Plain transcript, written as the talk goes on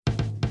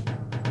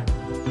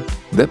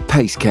The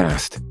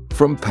Pacecast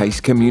from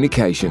Pace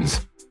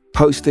Communications,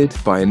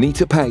 hosted by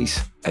Anita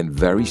Pace and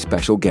very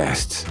special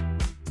guests.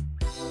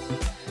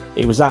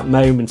 It was that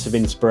moment of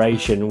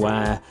inspiration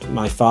where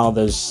my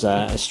father's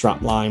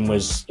strapline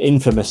was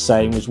infamous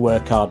saying was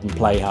work hard and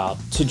play hard.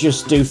 To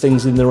just do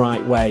things in the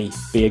right way,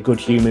 be a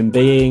good human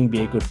being,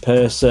 be a good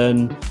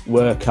person,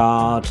 work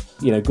hard,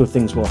 good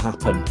things will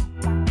happen.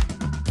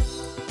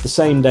 The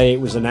same day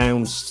it was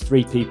announced,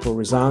 3 people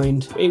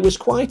resigned. It was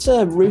quite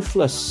a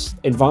ruthless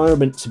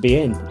environment to be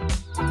in.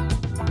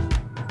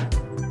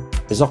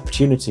 There's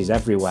opportunities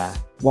everywhere.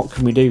 What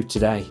can we do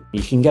today?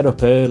 You can get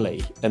up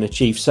early and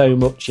achieve so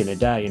much in a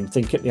day and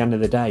think at the end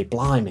of the day,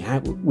 blimey,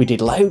 we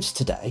did loads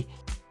today.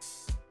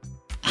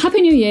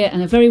 Happy New Year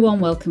and a very warm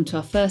welcome to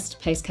our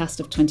first Pacecast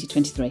of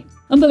 2023.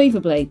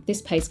 Unbelievably,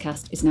 this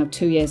Pacecast is now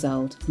 2 years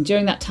old, and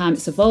during that time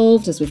it's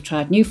evolved as we've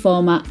tried new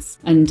formats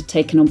and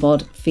taken on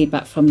board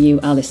feedback from you,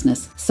 our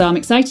listeners. So I'm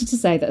excited to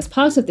say that as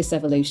part of this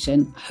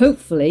evolution,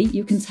 hopefully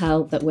you can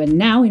tell that we're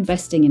now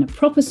investing in a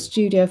proper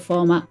studio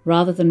format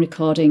rather than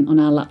recording on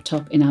our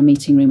laptop in our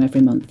meeting room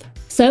every month.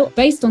 So,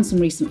 based on some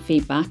recent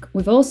feedback,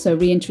 we've also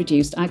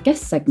reintroduced our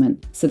guest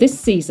segment. So this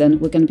season,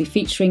 we're going to be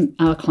featuring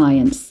our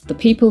clients, the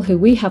people who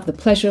we have the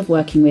pleasure of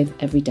working with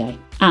every day.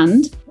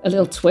 And a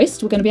little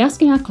twist, we're going to be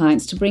asking our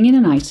clients to bring in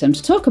an item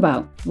to talk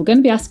about. We're going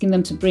to be asking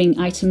them to bring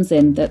items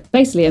in that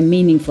basically are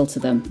meaningful to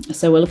them.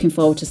 So we're looking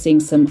forward to seeing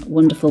some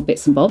wonderful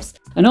bits and bobs.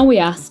 And all we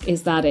ask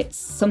is that it's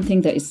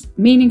something that is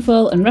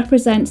meaningful and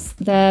represents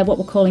their what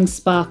we're calling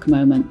spark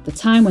moment, the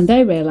time when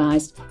they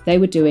realised they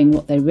were doing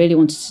what they really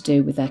wanted to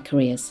do with their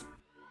careers.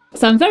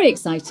 So I'm very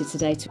excited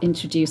today to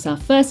introduce our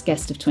first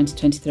guest of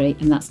 2023,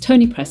 and that's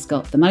Tony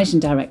Prescott, the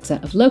Managing Director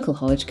of local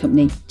haulage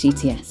company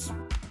GTS.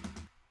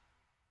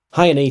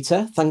 Hi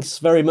Anita, thanks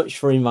very much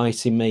for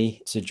inviting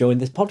me to join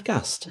this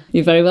podcast.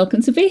 You're very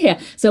welcome to be here.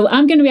 So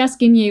I'm going to be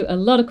asking you a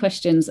lot of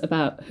questions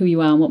about who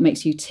you are and what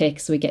makes you tick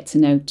so we get to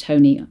know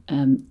Tony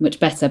much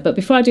better. But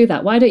before I do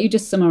that, why don't you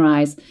just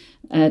summarise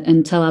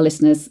and tell our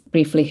listeners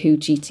briefly who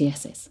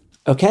GTS is?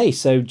 Okay,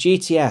 so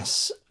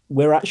GTS,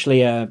 we're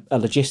actually a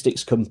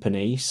logistics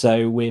company,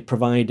 so we're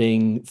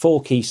providing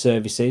 4 key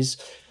services.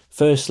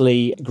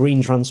 Firstly,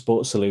 green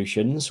transport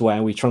solutions,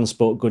 where we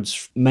transport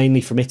goods mainly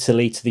from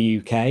Italy to the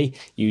UK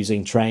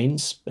using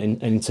trains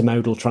and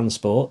intermodal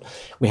transport.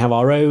 We have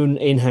our own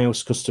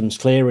in-house customs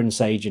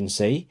clearance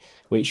agency,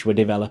 which we're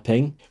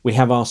developing. We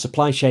have our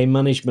supply chain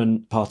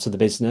management part of the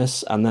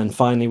business. And then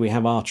finally, we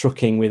have our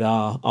trucking with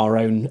our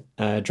own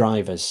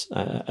drivers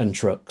and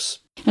trucks.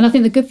 And I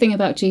think the good thing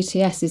about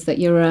GTS is that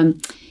you're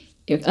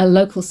a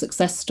local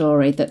success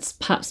story that's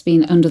perhaps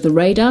been under the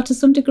radar to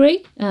some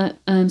degree.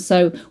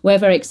 So we're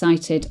very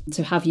excited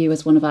to have you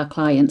as one of our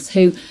clients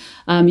who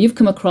you've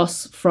come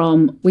across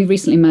from. We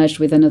recently merged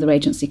with another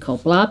agency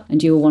called Blab,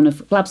 and you were one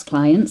of Blab's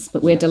clients,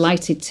 but we're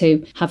delighted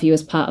to have you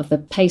as part of the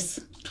Pace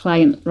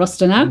client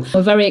roster now.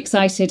 We're very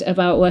excited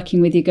about working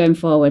with you going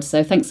forward.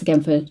 So thanks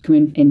again for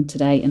coming in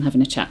today and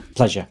having a chat.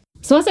 Pleasure.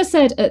 So as I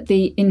said at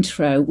the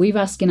intro, we're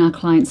asking our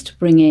clients to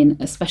bring in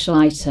a special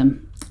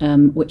item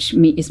which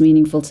is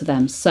meaningful to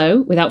them.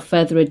 So, without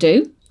further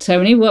ado,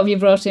 Tony, what have you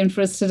brought in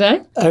for us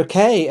today?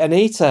 Okay,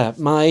 Anita,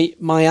 my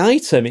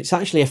item, it's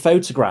actually a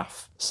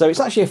photograph. So it's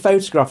actually a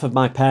photograph of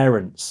my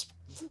parents,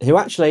 who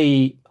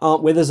actually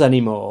aren't with us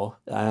anymore.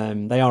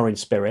 They are in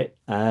spirit.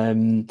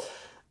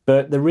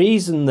 But the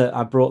reason that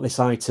I brought this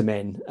item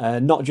in,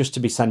 not just to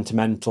be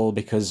sentimental,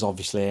 because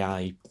obviously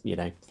I,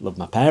 love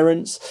my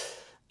parents.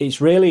 It's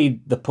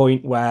really the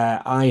point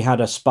where I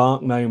had a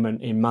spark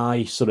moment in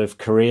my sort of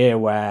career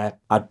where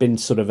I'd been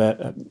sort of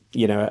an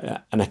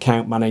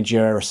account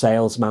manager, a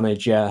sales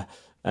manager,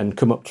 and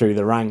come up through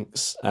the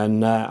ranks.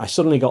 And I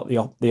suddenly got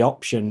the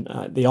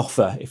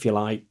offer, if you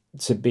like,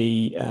 to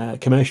be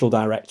commercial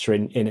director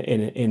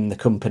in the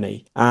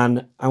company.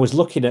 And I was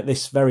looking at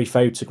this very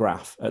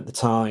photograph at the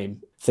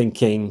time,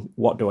 thinking,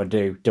 what do I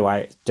do? Do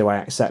I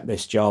accept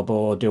this job,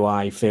 or do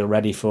I feel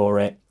ready for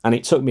it? And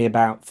it took me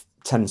about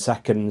 10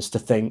 seconds to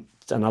think,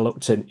 and I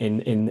looked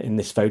in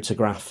this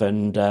photograph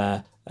and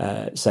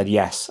said,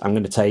 yes, I'm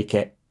going to take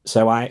it.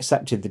 So I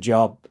accepted the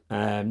job,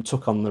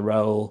 took on the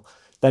role,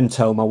 then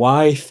told my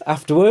wife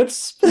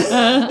afterwards.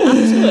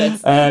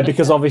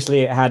 Because obviously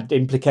it had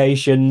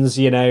implications,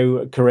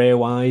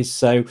 career-wise.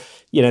 So,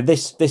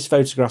 this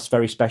photograph's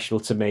very special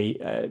to me,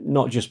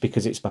 not just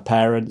because it's my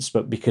parents,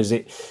 but because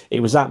it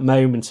was that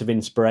moment of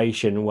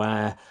inspiration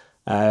where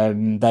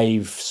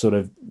they've sort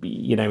of,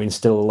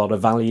 instilled a lot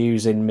of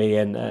values in me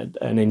and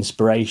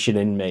inspiration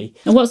in me.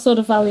 And what sort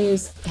of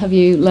values have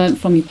you learnt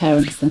from your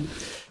parents then?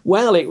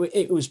 Well,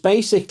 it was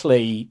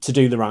basically to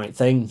do the right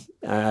thing,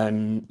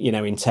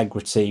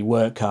 integrity,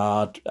 work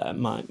hard.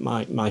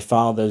 My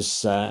father's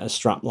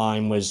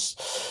strapline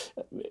was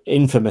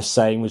infamous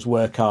saying was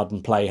work hard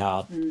and play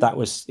hard. That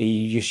was,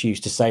 he just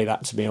used to say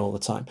that to me all the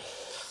time.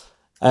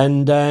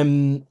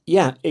 And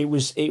it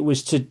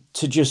was to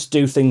just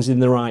do things in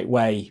the right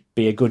way,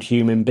 be a good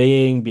human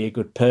being, be a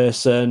good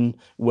person,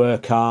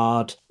 work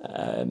hard,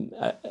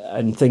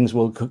 and things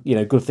will,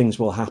 good things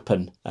will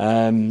happen.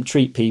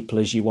 Treat people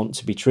as you want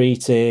to be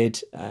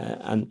treated,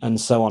 and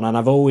so on. And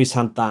I've always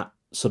had that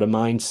sort of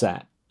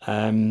mindset.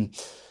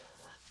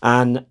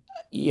 And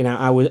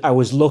I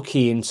was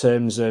lucky in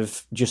terms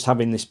of just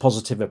having this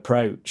positive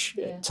approach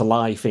to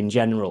life in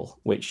general,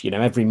 which,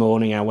 every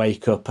morning I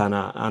wake up and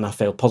I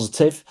feel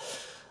positive.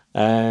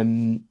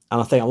 And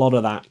I think a lot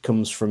of that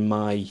comes from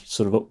my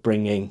sort of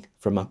upbringing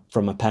from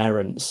my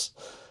parents.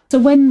 So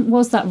when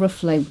was that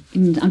roughly?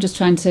 I'm just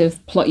trying to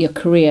plot your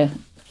career.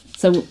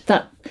 So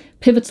that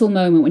pivotal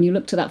moment when you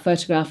looked at that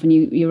photograph and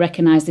you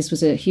recognised this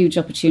was a huge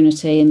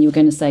opportunity and you were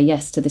going to say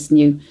yes to this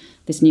new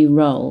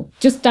role.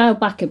 Just dial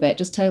back a bit.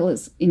 Just tell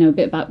us, a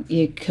bit about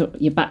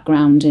your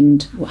background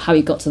and how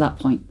you got to that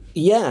point.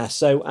 Yeah,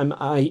 so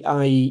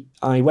I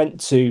went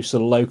to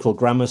sort of local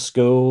grammar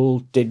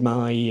school, did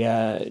my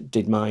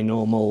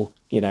normal,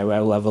 O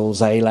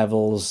levels, A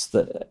levels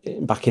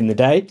back in the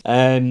day.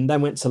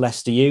 Then went to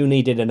Leicester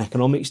Uni, did an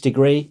economics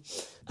degree.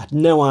 Had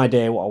no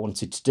idea what I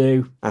wanted to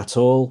do at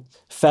all.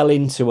 Fell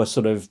into a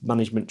sort of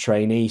management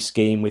trainee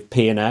scheme with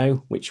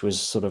P&O, which was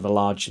sort of a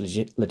large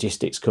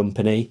logistics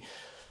company.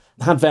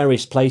 Had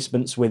various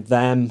placements with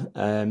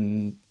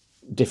them,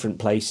 different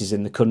places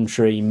in the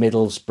country,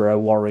 Middlesbrough,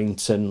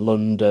 Warrington,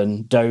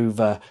 London,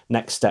 Dover.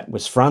 Next step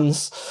was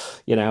France.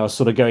 I was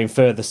sort of going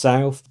further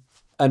south.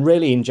 And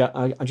really,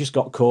 I just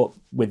got caught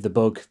with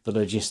the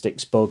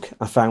logistics bug.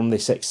 I found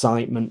this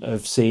excitement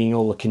of seeing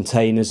all the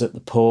containers at the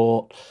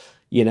port.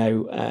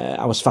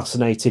 I was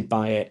fascinated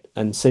by it.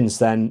 And since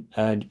then,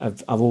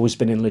 I've always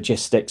been in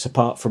logistics,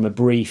 apart from a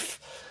brief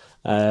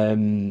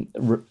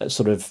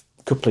sort of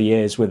couple of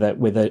years with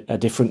a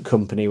different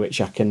company, which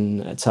I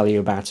can tell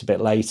you about a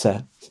bit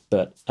later,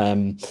 but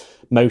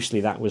mostly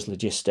that was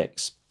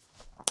logistics.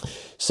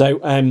 So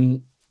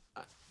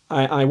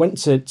I went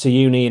to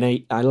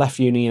uni I left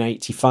uni in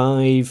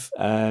 85,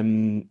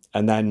 and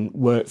then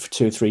worked for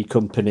 2 or 3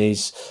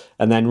 companies,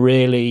 and then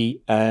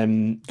really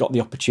got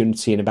the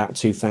opportunity in about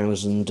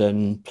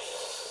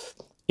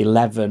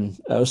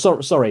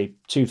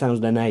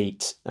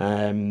 2008,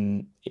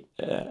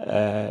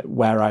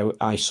 where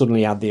I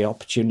suddenly had the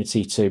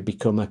opportunity to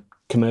become a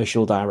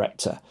commercial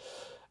director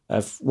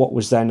of what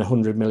was then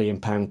 £100 million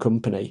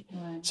company.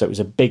 Right. So it was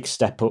a big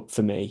step up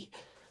for me,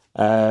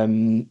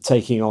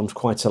 taking on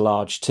quite a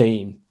large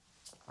team.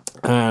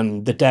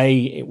 And the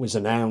day it was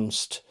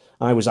announced,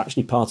 I was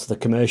actually part of the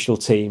commercial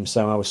team,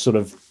 so I was sort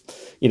of,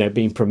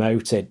 being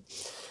promoted.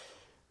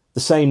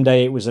 The same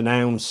day it was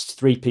announced,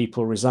 3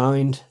 people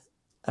resigned,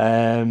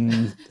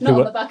 who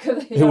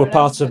were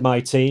part of my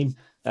team.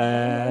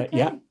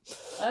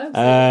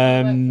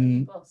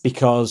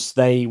 Because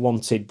they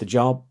wanted the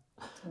job.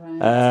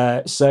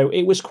 Right. So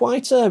it was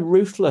quite a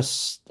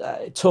ruthless,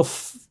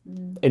 tough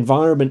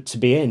environment to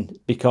be in,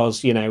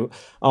 because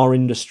our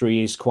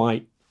industry is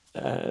quite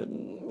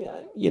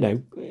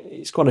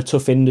it's quite a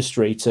tough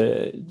industry.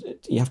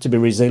 You have to be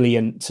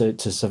resilient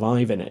to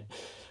survive in it.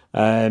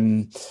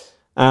 And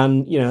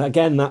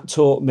again, that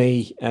taught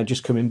me,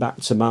 just coming back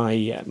to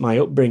my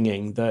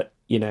upbringing, that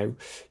you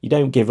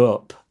don't give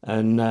up,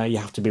 and you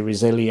have to be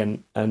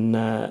resilient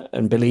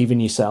and believe in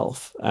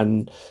yourself.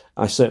 And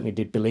I certainly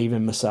did believe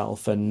in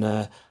myself, and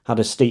had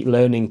a steep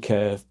learning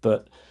curve.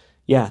 But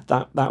yeah,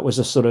 that was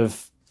a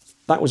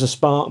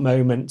spark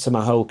moment to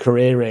my whole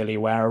career, really,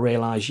 where I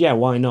realised,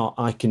 why not?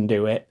 I can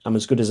do it. I'm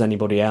as good as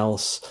anybody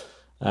else.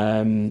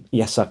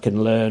 Yes, I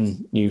can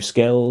learn new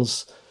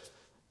skills.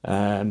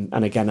 And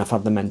again, I've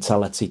had the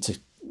mentality to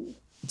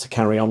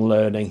carry on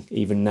learning.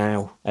 Even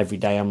now, every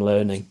day I'm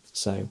learning.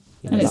 So,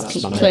 and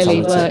it's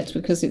clearly worked,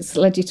 because it's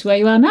led you to where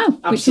you are now,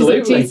 Absolutely.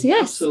 Which is at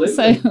GTS. Absolutely.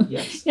 So,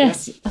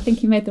 yes, I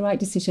think you made the right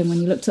decision when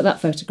you looked at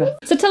that photograph.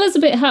 So tell us a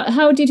bit,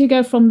 how did you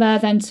go from there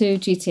then to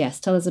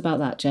GTS? Tell us about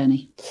that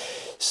journey.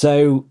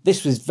 So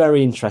this was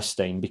very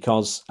interesting,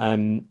 because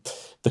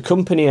the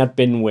company I'd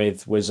been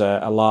with was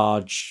a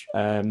large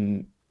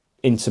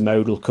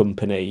intermodal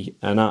company,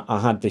 and I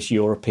had this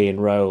European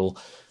role,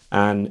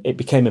 and it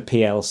became a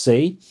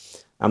PLC.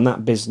 And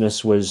that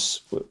business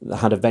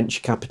had a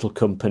venture capital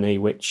company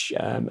which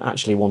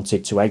actually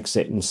wanted to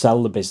exit and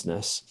sell the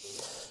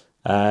business.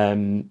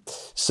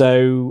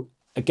 So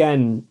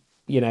again,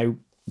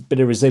 bit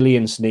of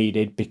resilience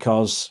needed,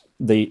 because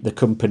the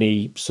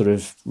company sort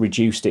of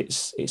reduced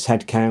its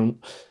headcount,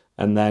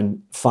 and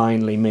then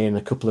finally me and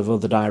a couple of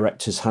other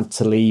directors had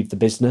to leave the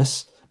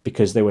business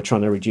because they were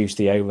trying to reduce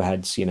the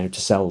overheads,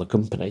 to sell the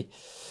company.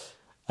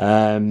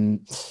 I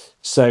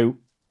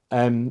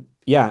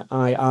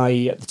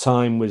at the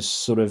time was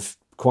sort of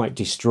quite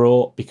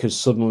distraught, because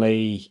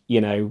suddenly,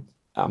 I'm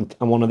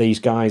one of these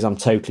guys, I'm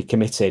totally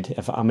committed.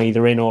 If I'm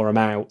either in or I'm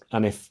out,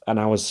 and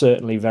I was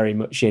certainly very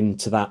much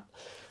into that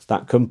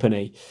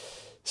company.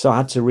 So I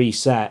had to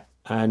reset,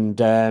 and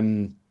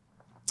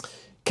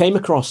came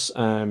across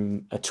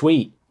a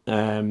tweet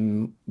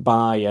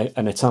by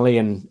an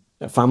Italian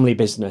family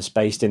business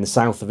based in the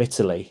south of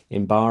Italy,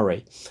 in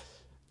Bari.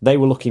 they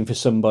were looking for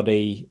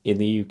somebody in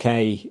the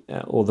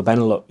UK or the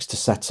Benelux to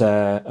set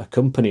a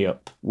company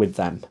up with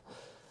them.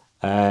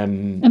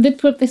 And they'd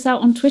put this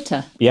out on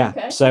Twitter. Yeah.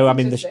 Okay, So, I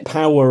mean, the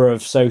power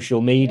of social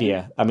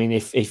media. Yeah. I mean,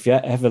 if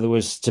ever there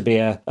was to be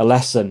a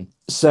lesson.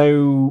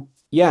 So,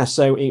 yeah,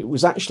 so it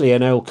was actually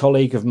an old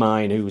colleague of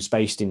mine who was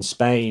based in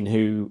Spain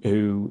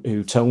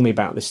who told me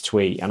about this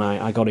tweet, and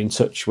I got in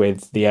touch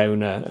with the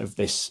owner of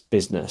this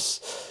business,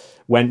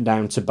 went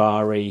down to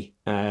Bari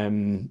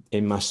in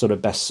my sort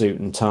of best suit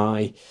and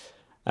tie,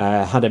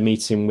 had a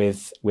meeting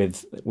with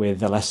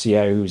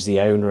Alessio, who's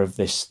the owner of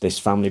this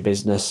family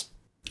business.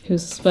 Who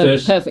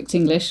spoke perfect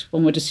English,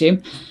 one would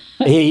assume.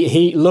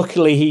 he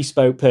luckily he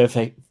spoke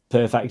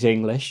perfect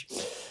English.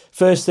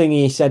 First thing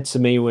he said to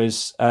me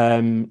was,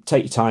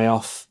 "Take your tie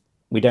off.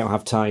 We don't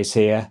have ties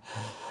here.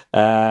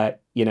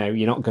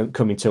 You're not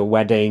coming to a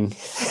wedding."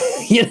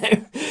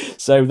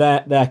 So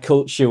their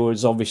culture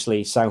was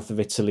obviously south of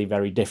Italy,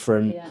 very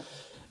different. Yeah.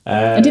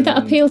 And did that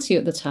appeal to you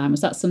at the time?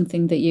 Was that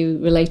something that you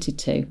related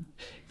to?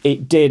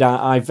 It did.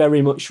 I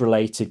very much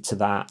related to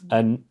that.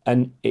 And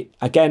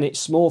it's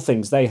small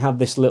things. They had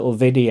this little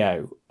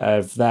video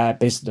of their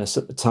business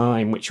at the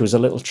time, which was a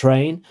little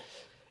train,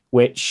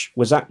 which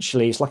was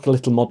actually, it's like a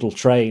little model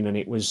train, and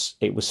it was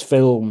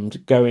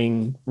filmed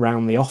going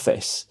round the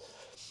office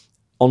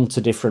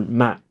onto different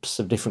maps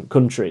of different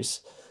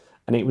countries.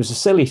 And it was a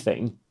silly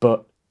thing,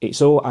 but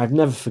it's all, I've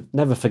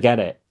never forget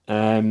it.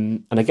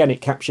 And again,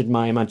 it captured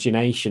my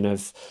imagination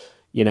of,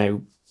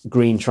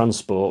 green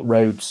transport,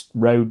 road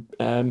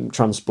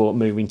transport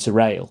moving to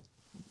rail,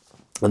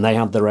 and they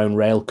had their own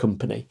rail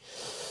company.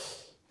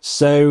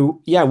 So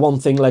yeah, one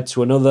thing led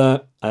to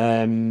another.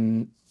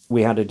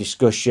 We had a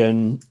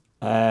discussion.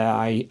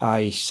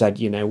 I said,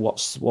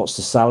 what's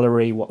the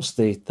salary? What's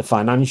the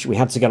financial? We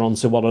had to get on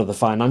to what are the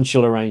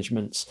financial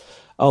arrangements.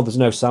 Oh, there's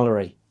no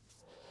salary.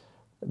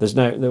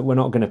 We're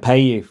not going to pay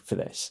you for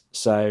this.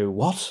 So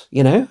what?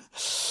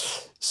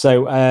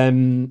 So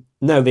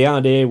no, the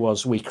idea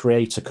was we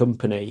create a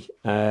company,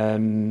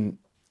 and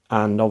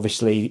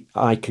obviously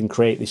I can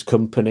create this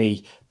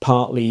company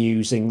partly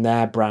using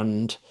their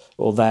brand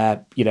or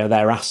their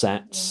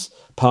assets,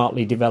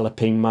 partly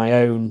developing my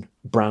own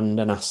brand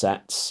and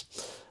assets.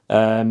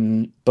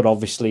 But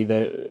obviously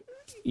the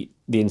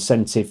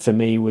incentive for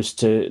me was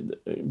to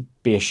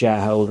be a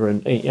shareholder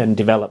and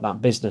develop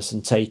that business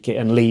and take it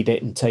and lead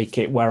it and take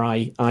it where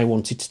I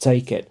wanted to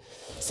take it.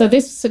 So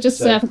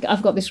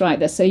I've got this right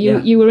there. So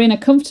you were in a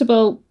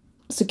comfortable,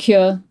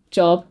 secure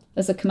job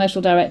as a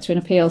commercial director in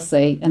a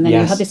PLC, and then you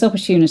had this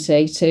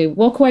opportunity to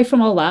walk away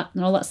from all that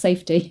and all that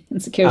safety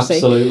and security.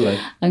 Absolutely.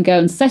 And go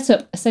and set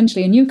up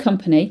essentially a new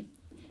company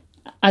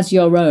as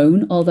your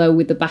own, although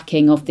with the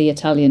backing of the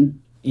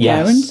Italian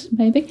parent,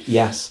 maybe.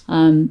 Yes.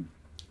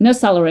 No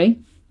salary,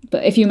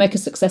 but if you make a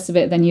success of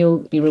it, then you'll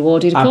be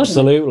rewarded accordingly.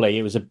 Absolutely.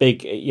 It was a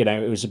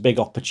big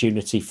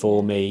opportunity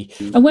for me.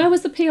 And where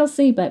was the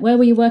PLC based? Where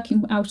were you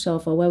working out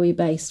of, or where were you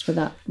based for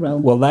that role?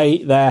 Well,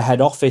 their head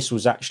office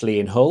was actually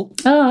in Hull.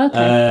 Oh,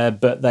 okay.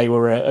 But they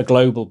were a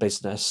global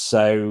business,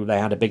 so they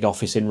had a big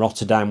office in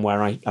Rotterdam,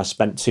 where I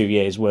spent 2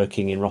 years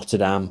working in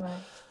Rotterdam. Right.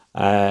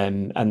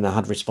 And they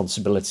had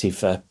responsibility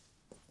for,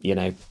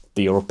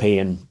 the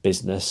European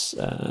business,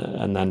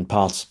 and then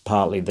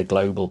partly the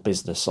global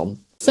business on.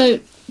 So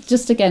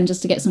just to get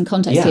some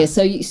context here.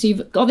 So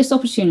you've got this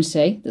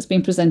opportunity that's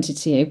been presented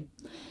to you.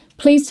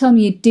 Please tell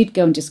me you did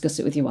go and discuss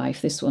it with your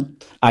wife, this one.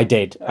 I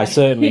did. Right. I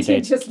certainly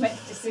did. Just make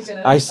a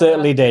decision. I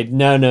certainly did.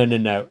 No.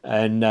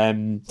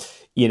 And,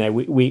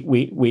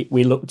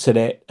 we looked at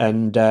it,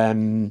 and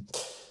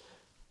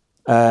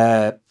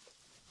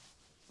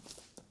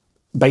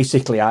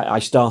basically I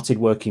started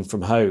working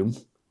from home.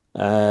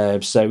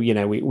 So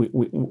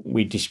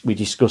we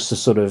discussed the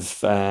sort of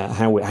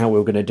how we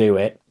were going to do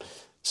it.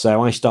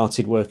 So I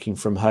started working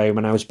from home,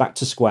 and I was back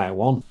to square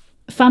one.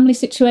 Family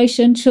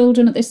situation,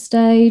 children at this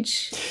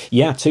stage?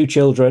 Yeah, 2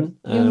 children,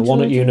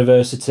 one at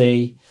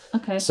university.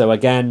 Okay. So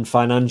again,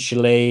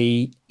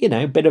 financially,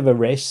 a bit of a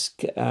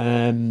risk,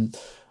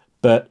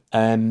 but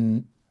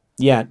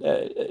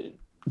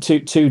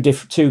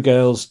two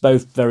girls,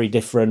 both very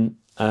different.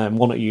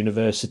 One at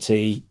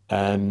university,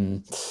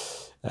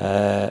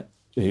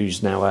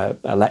 who's now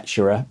a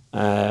lecturer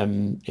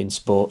in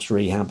sports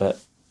rehab at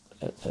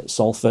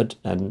Salford,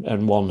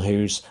 and one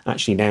who's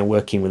actually now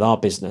working with our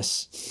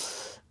business.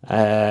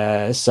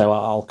 So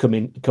I'll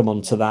come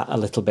on to that a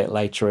little bit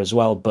later as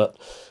well. But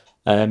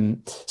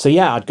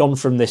I'd gone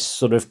from this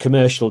sort of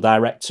commercial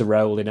director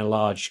role in a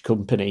large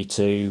company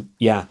to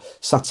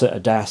sat at a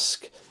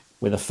desk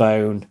with a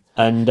phone,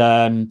 and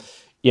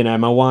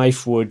my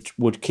wife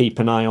would keep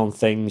an eye on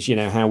things.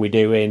 How are we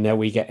doing? Are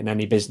we getting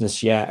any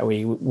business yet?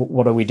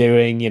 What are we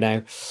doing?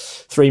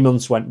 3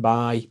 months went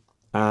by,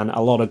 and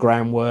a lot of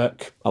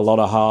groundwork, a lot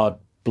of hard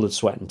blood,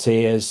 sweat, and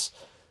tears.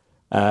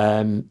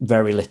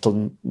 Very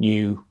little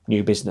new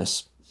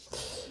business.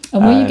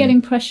 And were you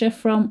getting pressure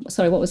from?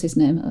 Sorry, what was his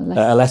name?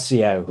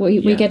 Alessio. Were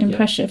you getting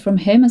pressure from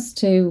him as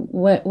to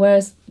where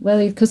are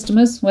the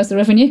customers? Where's the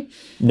revenue?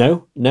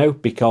 No,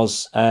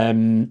 because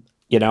I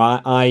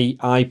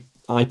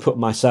I put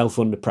myself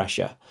under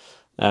pressure.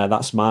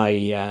 That's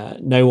my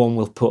no one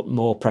will put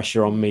more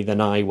pressure on me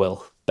than I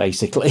will,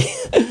 basically.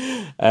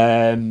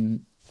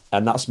 And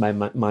that's my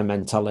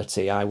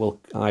mentality. I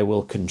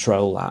will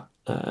control that,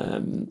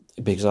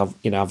 because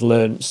I've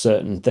learned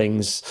certain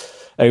things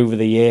over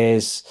the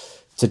years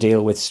to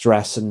deal with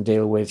stress and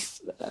deal with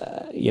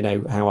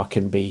how I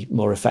can be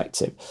more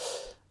effective.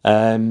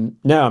 No,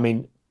 I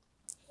mean,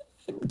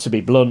 to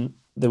be blunt,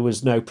 there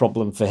was no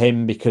problem for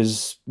him,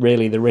 because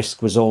really the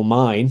risk was all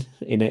mine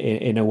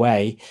in a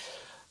way,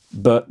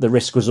 but the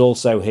risk was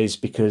also his,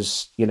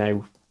 because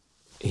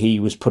he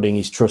was putting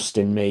his trust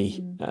in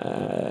me,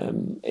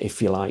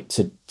 if you like,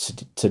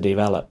 to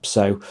develop.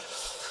 So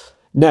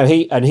no,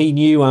 he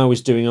knew I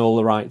was doing all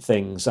the right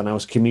things, and I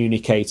was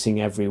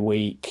communicating every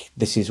week.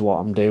 This is what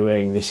I'm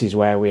doing. This is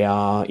where we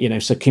are.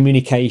 So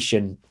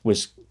communication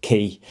was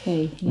key,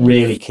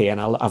 really key, and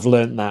I've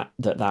learned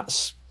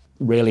that's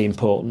really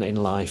important in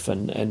life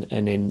and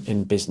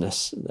in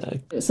business.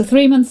 So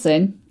 3 months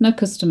in, no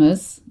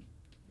customers.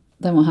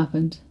 Then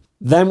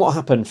what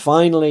happened?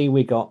 Finally,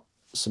 we got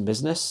some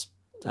business,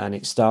 and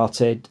it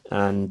started,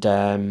 and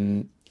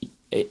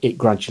it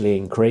gradually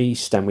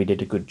increased, and we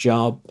did a good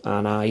job,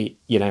 and I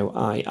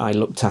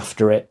looked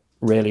after it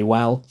really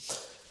well.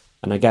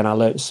 And again, I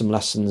learned some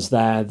lessons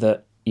there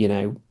that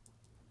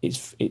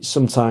it's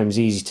sometimes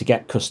easy to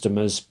get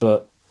customers,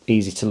 but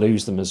easy to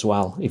lose them as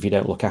well if you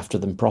don't look after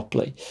them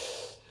properly.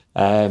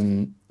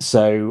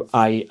 So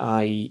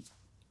I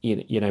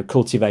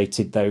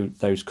cultivated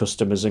those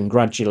customers, and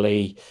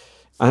gradually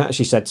I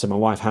actually said to my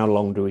wife, how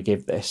long do we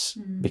give this?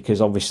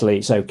 Because obviously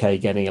it's okay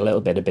getting a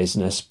little bit of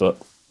business,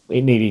 but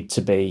it needed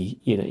to be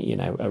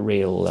a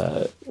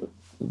real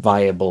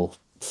viable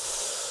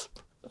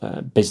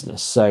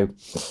business. So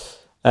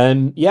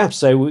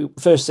so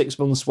first 6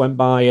 months went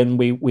by, and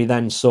we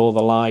then saw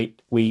the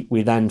light.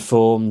 We then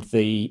formed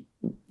the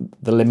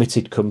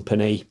limited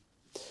company,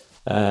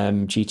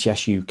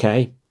 GTS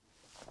UK.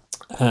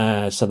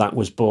 So that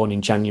was born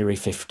in January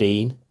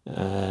 15.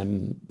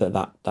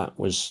 That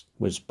was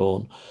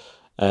born,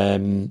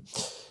 and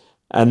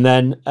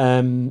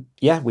then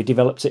we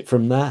developed it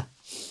from there.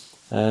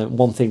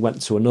 One thing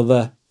went to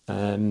another.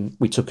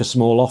 We took a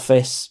small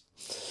office,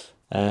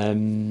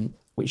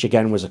 which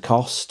again was a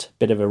cost,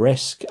 bit of a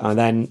risk. I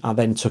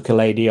then took a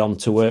lady on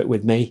to work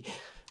with me,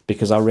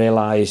 because I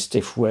realised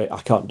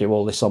I can't do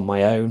all this on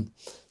my own.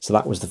 So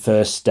that was the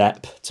first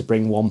step, to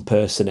bring one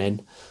person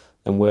in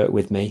and work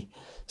with me.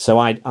 So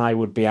I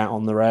would be out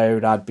on the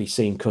road, I'd be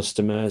seeing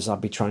customers,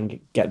 I'd be trying to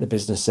get the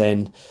business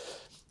in,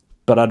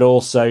 but I'd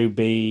also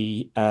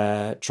be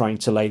trying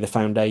to lay the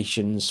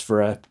foundations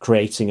for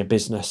creating a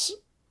business.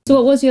 So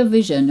what was your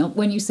vision?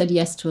 When you said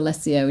yes to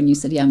Alessio and you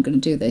said, I'm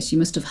going to do this, you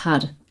must have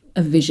had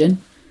a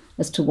vision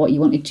as to what you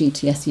wanted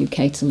GTS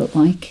UK to look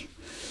like.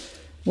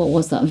 What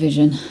was that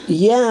vision?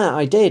 Yeah,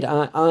 I did.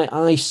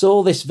 I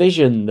saw this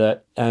vision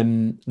that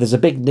there's a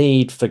big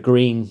need for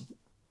green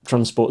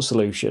transport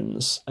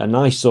solutions, and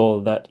I saw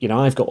that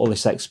I've got all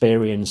this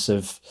experience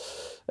of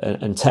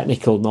and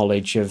technical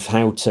knowledge of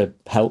how to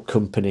help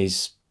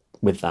companies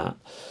with that.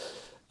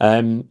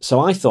 So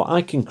I thought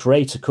I can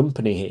create a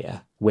company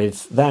here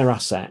with their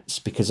assets,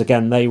 because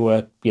again they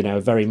were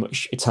very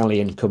much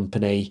Italian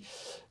company,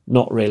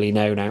 not really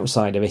known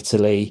outside of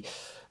Italy.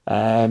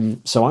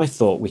 So I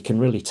thought we can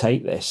really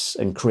take this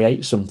and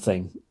create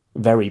something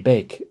very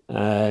big,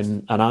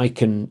 and I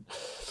can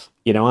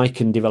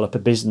develop a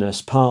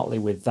business partly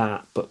with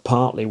that, but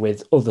partly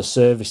with other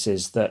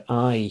services that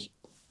I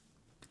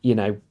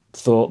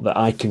thought that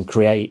I can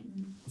create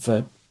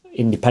for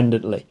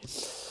independently.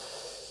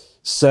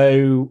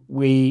 So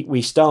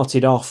we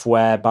started off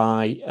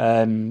whereby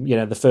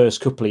the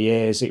first couple of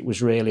years it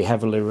was really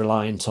heavily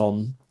reliant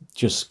on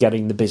just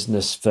getting the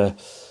business for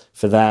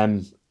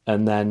them,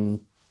 and then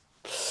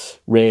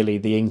really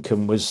the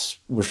income was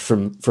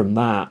from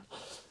that.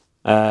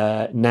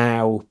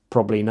 Now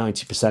probably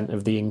 90%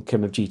 of the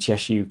income of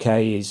GTS UK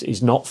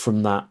is not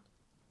from that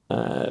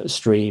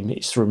stream.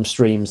 It's from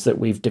streams that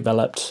we've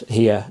developed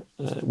here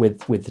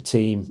with the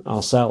team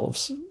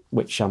ourselves,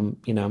 which I'm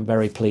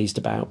very pleased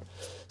about.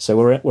 So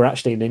we're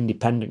actually an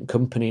independent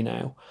company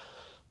now,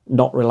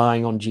 not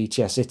relying on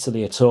GTS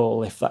Italy at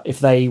all. If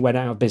they went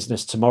out of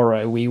business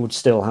tomorrow, we would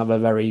still have a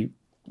very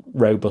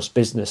robust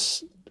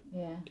business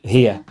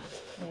here.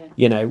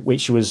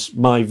 Which was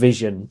my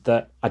vision,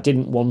 that I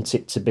didn't want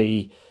it to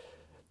be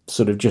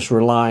sort of just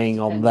relying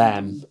on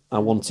them. I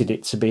wanted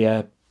it to be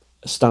a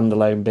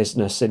standalone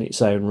business in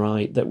its own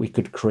right that we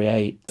could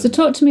create. So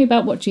talk to me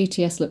about what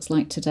GTS looks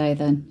like today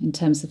then, in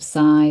terms of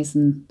size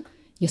and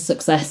your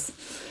success.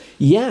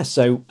 Yeah,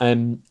 so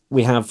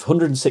we have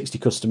 160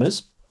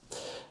 customers.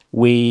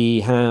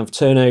 We have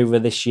turnover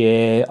this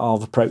year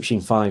of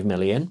approaching 5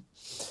 million.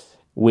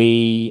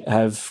 We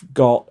have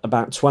got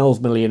about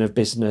 12 million of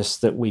business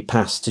that we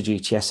pass to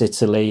GTS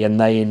Italy, and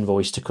they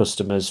invoice to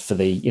customers for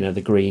the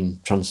the green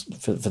for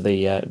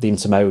the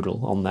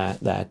intermodal on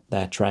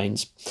their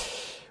trains.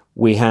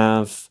 We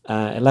have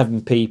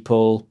 11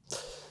 people.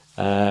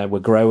 We're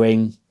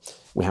growing.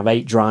 We have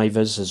 8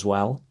 drivers as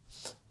well.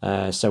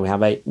 So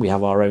we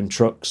have our own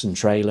trucks and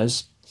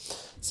trailers.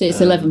 So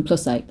it's 11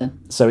 plus 8 then.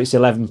 So it's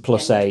 11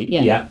 plus 8.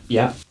 Yeah.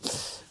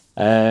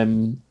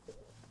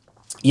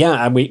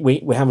 And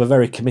we have a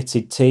very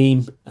committed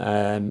team,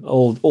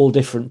 all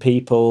different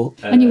people.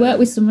 And you work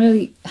with some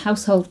really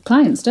household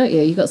clients, don't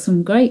you? You've got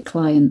some great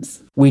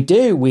clients. We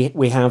do.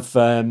 We have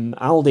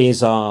Aldi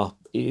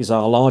is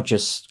our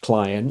largest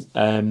client.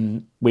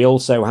 We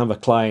also have a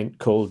client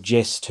called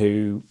Gist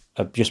who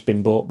have just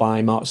been bought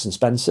by Marks and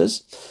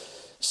Spencer's.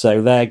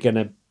 So they're going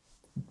to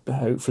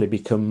hopefully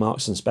become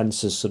Marks and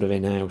Spencer's sort of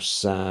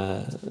in-house,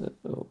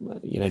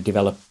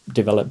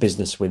 develop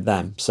business with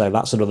them. So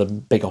that's another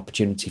big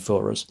opportunity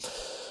for us.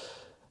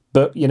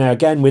 But,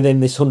 again, within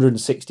this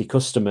 160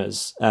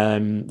 customers,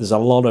 there's a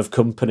lot of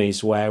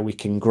companies where we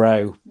can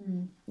grow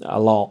a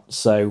lot.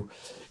 So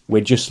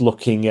we're just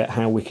looking at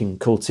how we can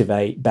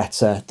cultivate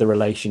better the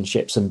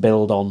relationships and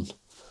build on,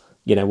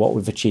 what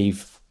we've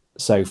achieved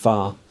so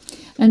far.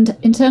 And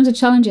in terms of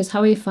challenges, how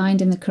are you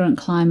finding the current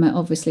climate?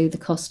 Obviously, the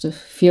cost of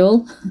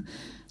fuel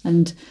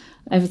and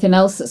everything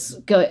else that's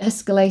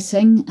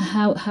escalating.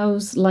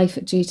 How's life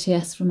at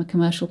GTS from a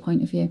commercial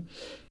point of view?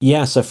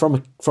 Yeah, so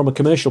from a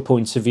commercial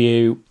point of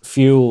view,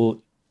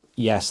 fuel,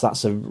 yes,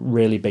 that's a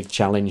really big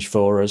challenge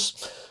for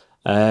us.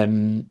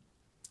 And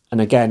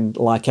again,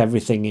 like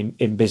everything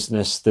in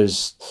business,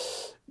 there's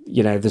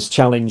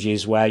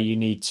challenges where you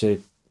need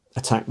to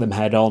attack them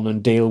head on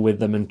and deal with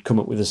them and come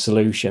up with a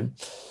solution.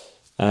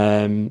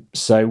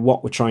 So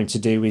what we're trying to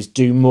do is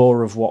do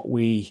more of what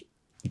we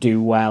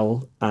do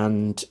well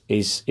and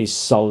is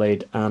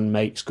solid and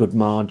makes good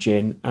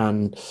margin,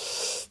 and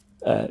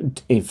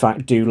in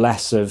fact do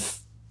less of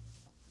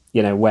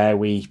where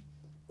we're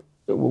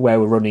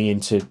running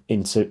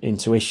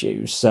into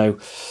issues. So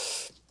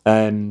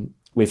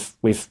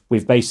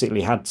we've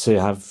basically had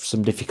to have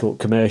some difficult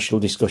commercial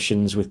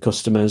discussions with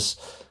customers,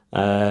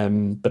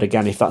 but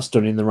again, if that's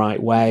done in the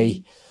right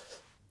way,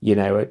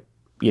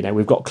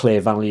 we've got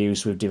clear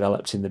values we've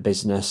developed in the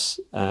business,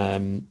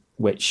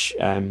 which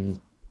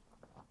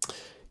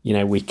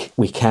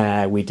we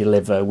care, we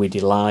deliver, we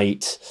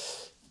delight.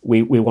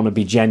 We want to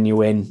be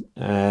genuine.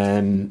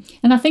 And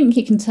I think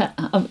you can tell,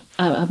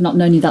 I've not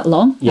known you that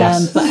long,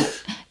 yes.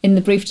 But in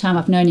the brief time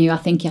I've known you, I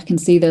think I can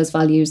see those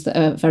values that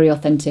are very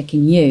authentic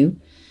in you.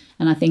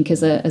 And I think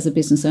as a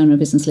business owner, a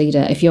business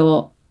leader, if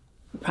you're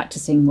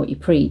practicing what you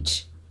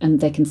preach and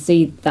they can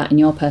see that in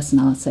your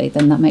personality,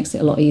 then that makes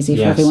it a lot easier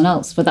for everyone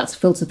else. But that's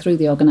filtered through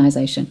the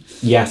organisation.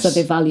 Yes. So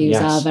the values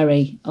are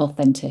very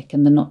authentic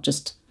and they're not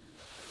just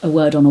a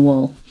word on a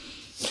wall.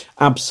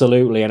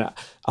 Absolutely. And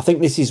I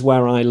think this is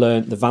where I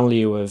learnt the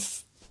value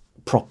of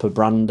proper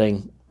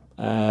branding,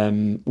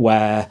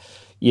 where,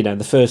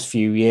 the first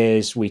few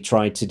years we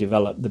tried to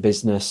develop the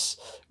business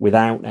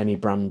without any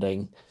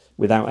branding,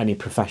 without any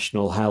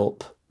professional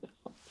help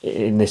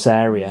in this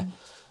area.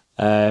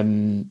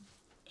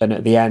 And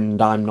at the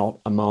end, I'm not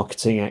a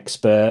marketing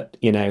expert,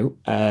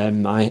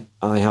 I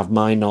have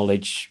my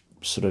knowledge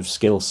sort of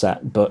skill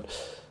set, but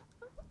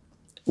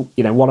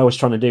what I was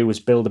trying to do was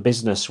build a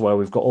business where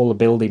we've got all the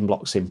building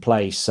blocks in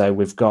place. So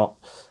we've got,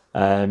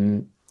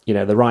 the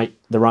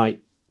right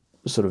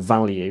sort of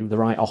value, the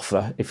right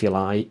offer, if you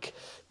like,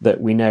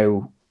 that we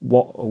know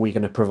what are we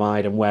going to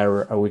provide and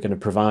where are we going to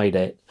provide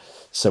it.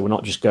 So we're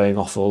not just going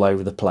off all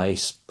over the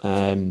place.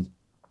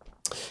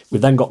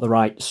 We've then got the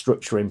right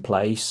structure in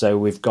place. So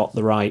we've got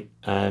the right,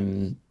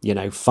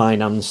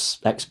 finance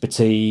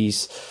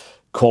expertise,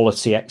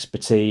 quality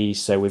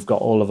expertise. So we've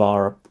got all of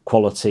our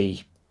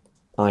quality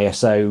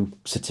ISO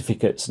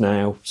certificates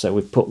now. So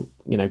we've got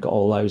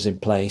all those in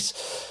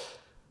place.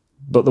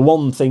 But the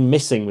one thing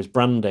missing was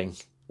branding,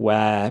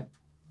 where,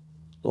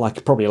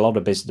 like probably a lot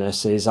of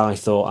businesses, I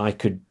thought I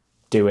could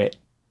do it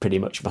pretty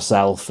much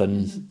myself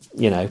and,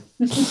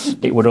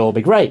 it would all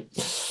be great.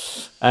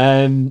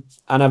 And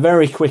I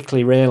very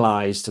quickly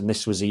realised, and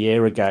this was a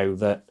year ago,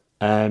 that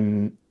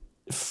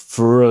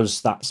for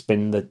us, that's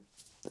been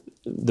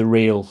the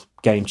real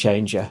game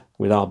changer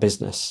with our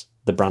business,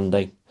 the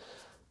branding.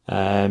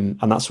 And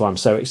that's why I'm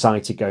so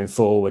excited going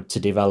forward to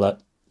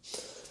develop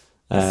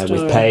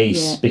with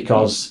Pace,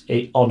 because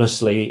it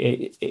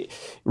honestly,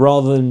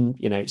 rather than,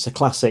 it's a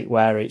classic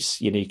where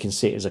it's, you can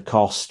see it as a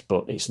cost,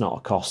 but it's not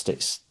a cost.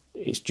 It's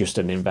just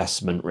an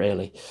investment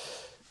really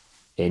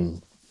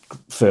in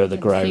further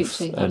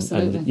growth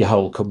and your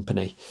whole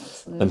company.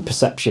 Absolutely. And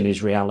perception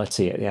is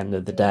reality at the end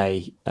of the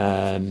day.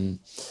 And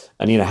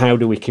how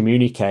do we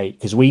communicate?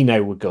 Because we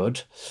know we're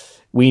good.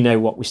 We know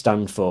what we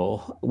stand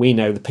for. We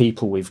know the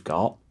people we've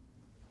got,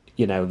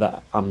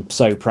 that I'm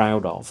so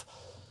proud of,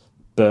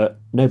 but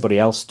nobody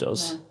else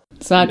does. Yeah.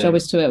 So our job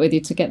is to work with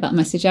you to get that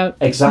message out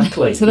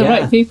exactly to the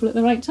right people at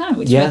the right time,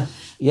 which we're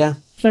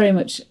very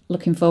much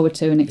looking forward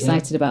to and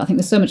excited about. I think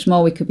there's so much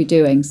more we could be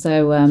doing.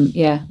 So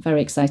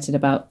very excited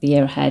about the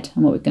year ahead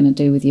and what we're going to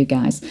do with you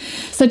guys.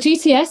 So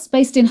GTS,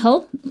 based in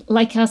Hull,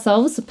 like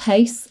ourselves,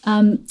 Pace.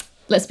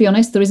 Let's be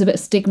honest, there is a bit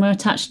of stigma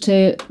attached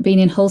to being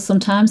in Hull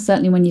sometimes,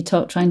 certainly when you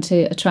trying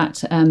to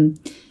attract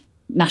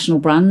national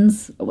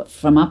brands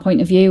from our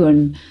point of view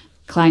and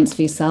clients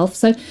for yourself.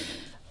 So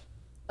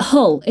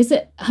Hull,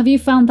 have you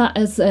found that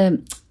as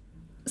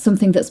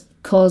something that's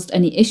caused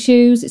any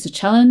issues? It's a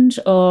challenge,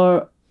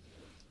 or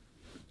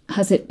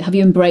have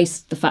you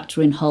embraced the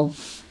factory in Hull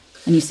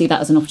and you see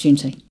that as an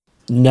opportunity?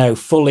 No,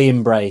 fully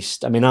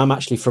embraced. I mean, I'm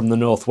actually from the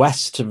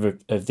northwest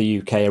of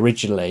the UK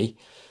originally.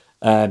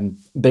 Been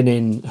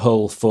in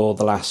Hull for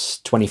the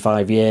last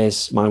 25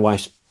 years. My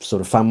wife's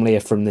sort of family are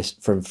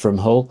from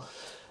Hull.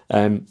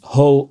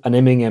 Hull and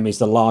Immingham is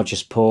the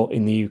largest port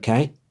in the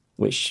UK,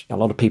 which a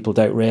lot of people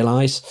don't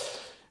realise.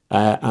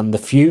 And the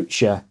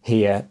future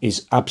here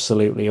is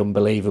absolutely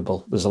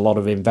unbelievable. There's a lot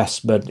of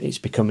investment. It's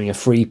becoming a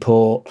free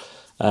port.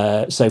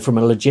 So from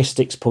a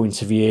logistics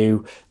point of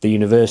view, the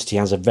university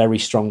has a very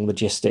strong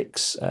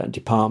logistics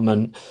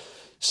department.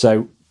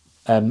 So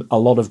a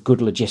lot of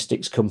good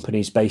logistics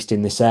companies based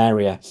in this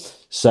area.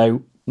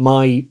 So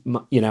I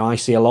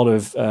see a lot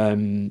of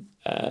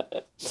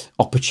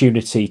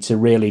opportunity to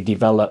really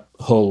develop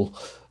Hull,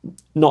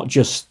 not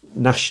just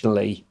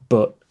nationally,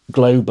 but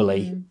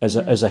globally as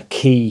a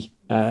key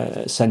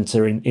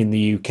centre in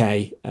the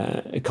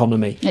UK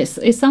economy.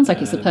 It sounds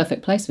like it's the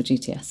perfect place for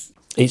GTS.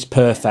 It's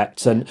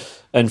perfect, and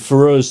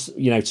for us,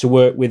 to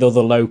work with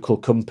other local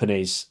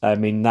companies, I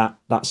mean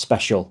that's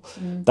special.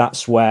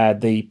 That's where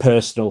the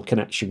personal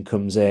connection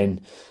comes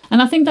in,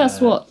 and I think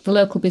that's what the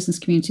local business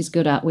community is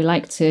good at. We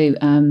like to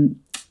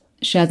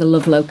share the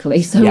love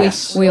locally, so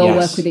we all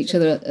work with each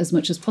other as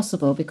much as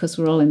possible because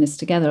we're all in this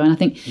together. And I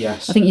think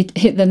you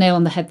hit the nail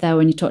on the head there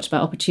when you talked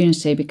about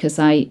opportunity, because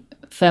I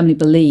firmly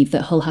believe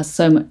that Hull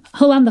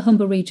and the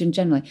Humber region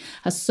generally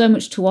has so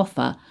much to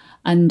offer.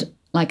 And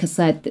like I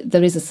said,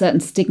 there is a certain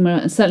stigma,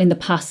 and certainly in the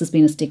past there's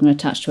been a stigma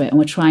attached to it, and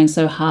we're trying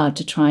so hard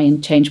to try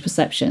and change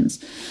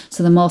perceptions.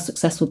 So the more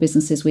successful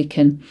businesses we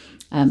can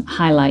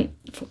highlight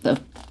that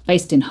are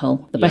based in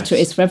Hull, the better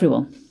it is for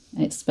everyone.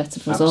 It's better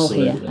for us all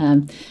here.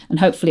 And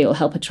hopefully it will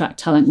help attract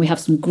talent. We have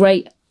some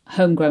great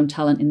homegrown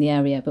talent in the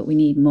area, but we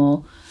need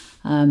more.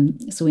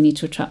 So we need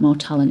to attract more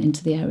talent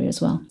into the area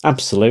as well.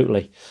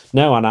 Absolutely.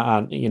 No, and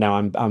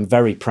I'm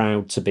very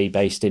proud to be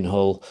based in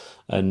Hull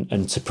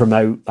and to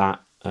promote that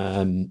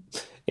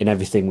in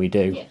everything we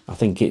do. Yeah. I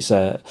think it's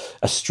a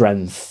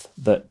strength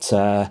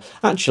that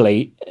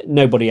actually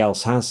nobody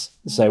else has.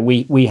 So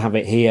we have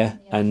it here,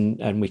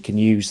 and we can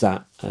use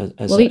that as a real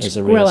strength. We'll each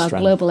grow our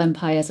global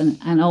empires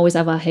and always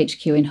have our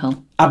HQ in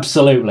Hull.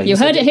 Absolutely. You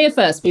heard it here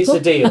first, people.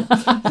 It's a deal.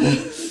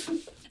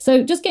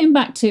 So just getting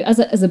back to, as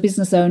a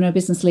business owner, a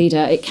business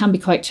leader, it can be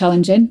quite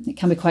challenging. It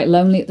can be quite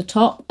lonely at the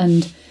top,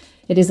 and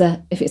it is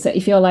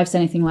if your life's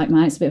anything like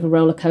mine, it's a bit of a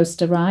roller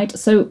coaster ride.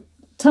 So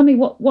tell me,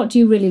 what do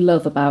you really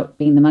love about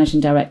being the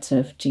managing director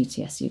of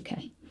GTS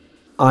UK?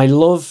 I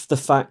love the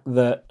fact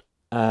that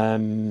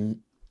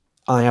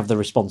I have the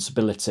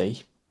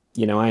responsibility.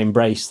 I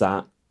embrace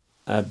that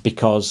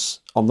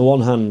because on the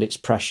one hand it's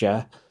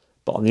pressure,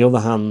 but on the other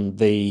hand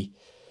the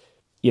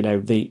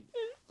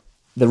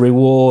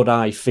reward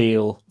I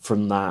feel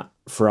from that,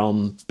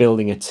 from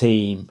building a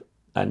team,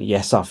 and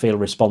yes, I feel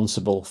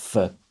responsible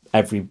for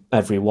every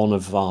one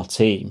of our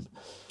team.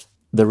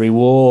 The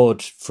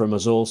reward from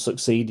us all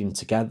succeeding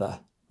together,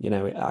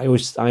 I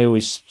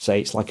always say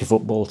it's like a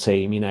football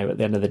team. At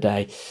the end of the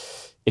day,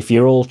 if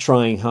you're all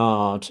trying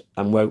hard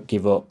and won't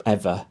give up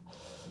ever,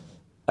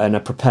 and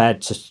are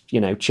prepared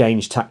to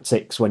change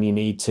tactics when you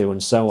need to,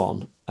 and so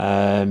on,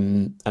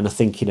 and are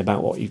thinking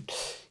about what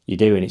you're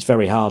doing, it's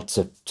very hard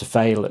to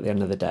fail at the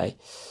end of the day.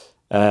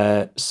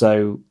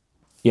 So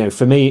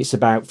for me, it's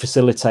about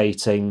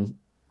facilitating.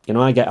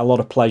 I get a lot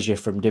of pleasure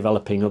from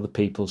developing other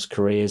people's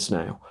careers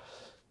now,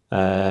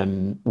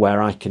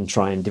 where I can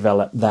try and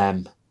develop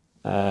them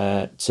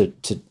to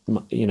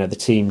the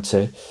team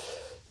to.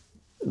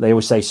 They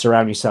always say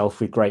surround yourself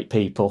with great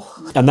people,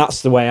 and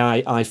that's the way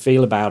I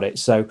feel about it.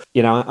 So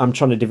I'm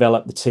trying to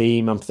develop the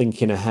team. I'm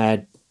thinking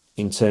ahead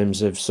in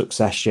terms of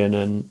succession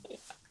and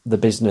the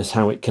business,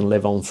 how it can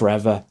live on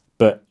forever.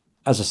 But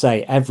as I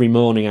say, every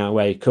morning I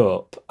wake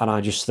up and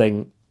I just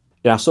think,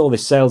 I saw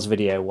this sales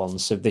video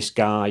once of this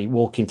guy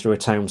walking through a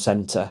town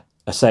centre,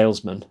 a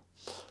salesman,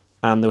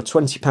 and there were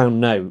 £20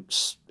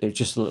 notes. It was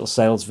just a little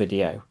sales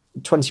video.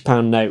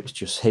 £20 notes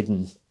just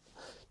hidden,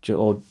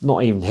 or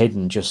not even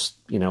hidden, just,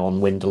 on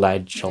window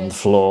ledge, on the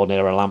floor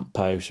near a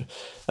lamppost.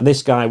 And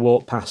this guy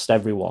walked past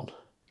everyone.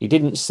 He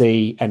didn't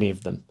see any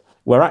of them.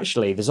 Where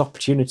actually there's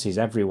opportunities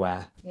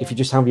everywhere if you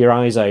just have your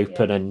eyes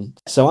open.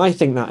 And so I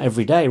think that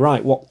every day,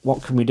 right,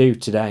 what can we do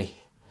today?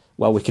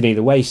 Well, we can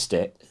either waste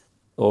it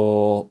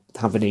or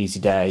have an easy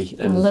day.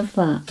 And, I love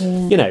that.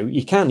 Yeah.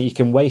 You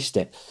can waste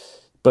it.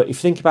 But if you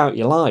think about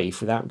your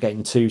life without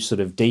getting too sort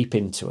of deep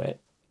into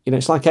it,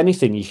 it's like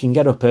anything. You can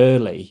get up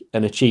early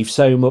and achieve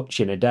so much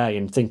in a day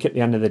and think at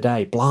the end of the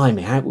day,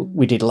 blimey,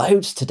 we did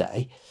loads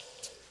today.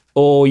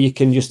 Or you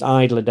can just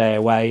idle a day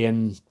away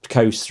and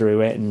coast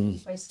through it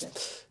and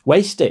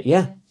waste it,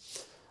 yeah.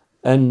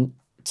 And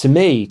to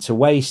me, to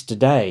waste a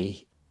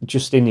day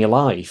just in your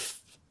life,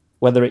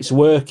 whether it's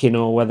working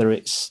or whether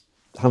it's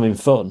having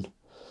fun,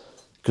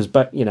 because,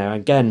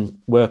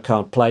 again, work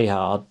hard, play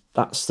hard,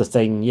 that's the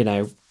thing,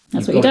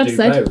 That's what your dad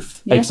said.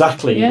 Both. Yeah.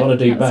 Exactly, you've got to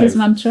do both. That's his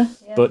mantra.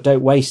 but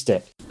don't waste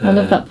it. I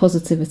love that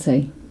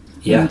positivity.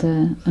 Yeah.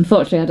 And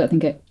unfortunately, I don't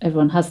think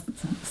everyone has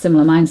a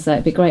similar mindset.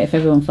 It'd be great if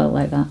everyone felt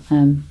like that.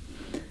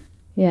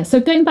 So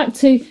going back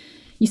to,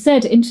 you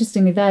said,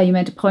 interestingly there, you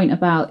made a point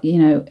about,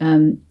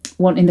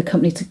 wanting the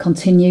company to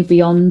continue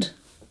beyond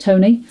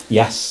Tony.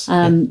 Yes.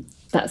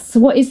 So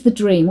what is the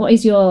dream? What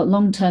is your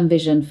long-term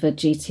vision for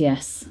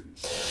GTS?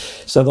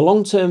 So the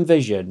long-term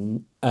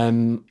vision,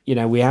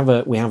 we have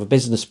a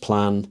business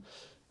plan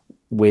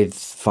with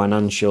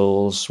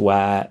financials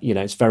where,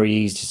 it's very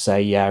easy to say,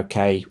 yeah,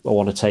 okay, I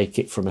want to take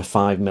it from a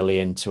 5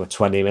 million to a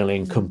 20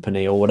 million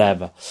company or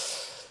whatever.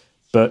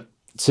 But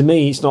to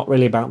me, it's not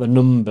really about the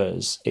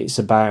numbers. It's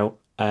about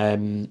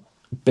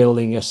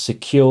building a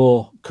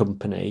secure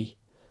company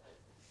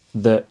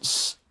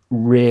that's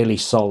really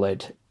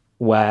solid,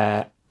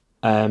 where,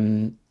 for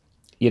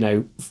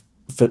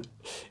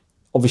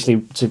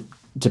obviously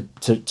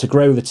to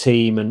grow the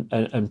team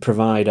and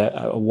provide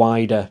a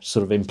wider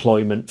sort of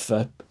employment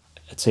for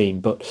a team,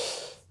 but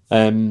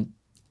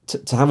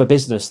to have a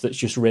business that's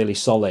just really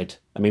solid.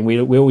 I mean,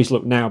 we always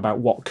look now about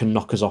what can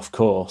knock us off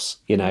course.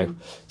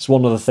 It's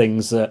one of the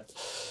things that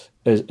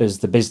as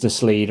the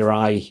business leader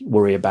I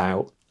worry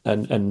about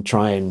and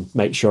try and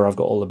make sure I've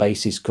got all the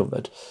bases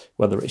covered,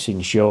 whether it's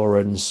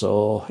insurance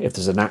or if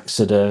there's an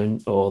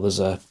accident or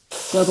there's a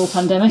global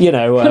pandemic,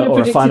 or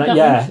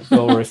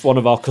or if one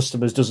of our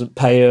customers doesn't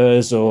pay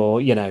us, or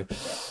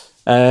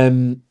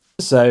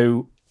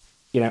so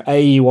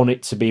you want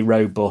it to be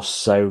robust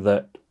so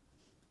that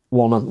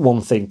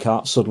one thing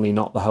can't suddenly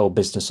knock the whole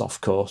business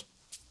off course.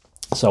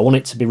 So I want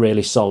it to be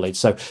really solid.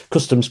 So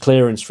customs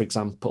clearance, for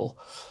example,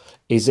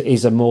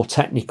 is a more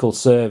technical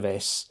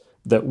service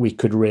that we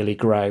could really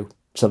grow.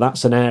 So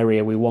that's an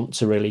area we want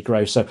to really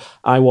grow. So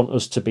I want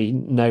us to be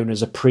known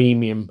as a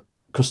premium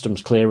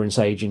customs clearance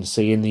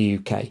agency in the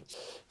UK.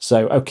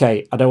 So,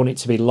 okay, I don't want it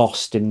to be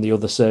lost in the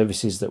other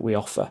services that we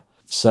offer.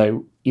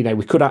 So,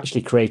 we could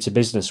actually create a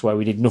business where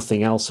we did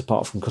nothing else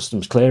apart from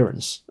customs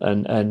clearance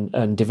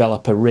and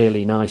develop a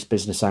really nice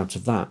business out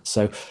of that.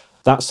 So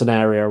that's an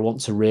area I want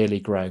to really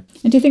grow.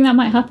 And do you think that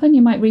might happen?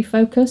 You might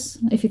refocus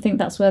if you think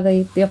that's where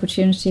the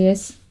opportunity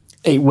is?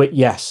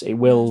 Yes, it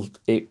will.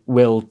 It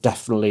will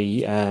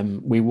definitely.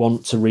 We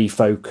want to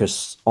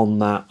refocus on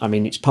that. I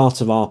mean, it's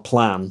part of our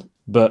plan,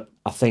 but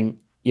I think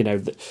the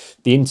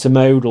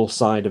intermodal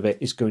side of it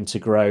is going to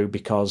grow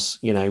because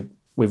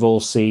we've all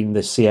seen the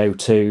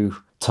CO2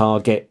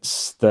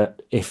 targets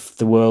that if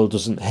the world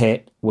doesn't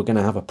hit, we're going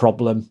to have a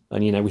problem.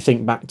 And we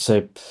think back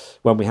to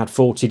when we had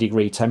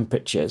 40-degree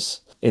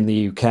temperatures in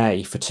the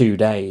UK for 2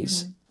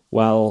 days.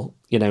 Well,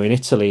 in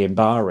Italy, in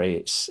Bari,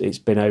 it's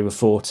been over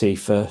 40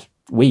 for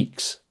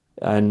weeks,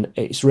 and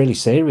it's really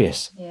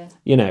serious.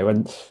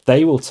 And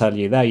they will tell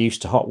you they're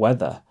used to hot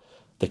weather,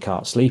 they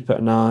can't sleep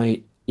at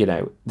night,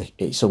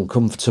 it's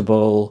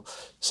uncomfortable.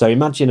 So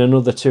imagine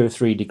another 2 or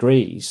 3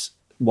 degrees,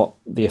 what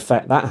the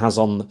effect that has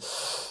on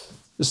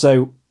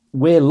so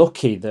we're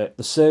lucky that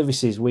the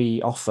services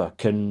we offer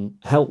can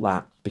help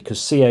that, because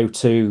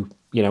CO2,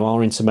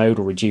 our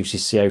intermodal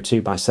reduces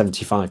CO2 by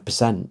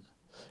 75%,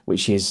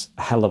 which is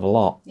a hell of a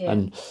lot.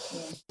 And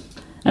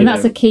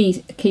that's a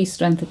key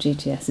strength of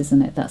GTS,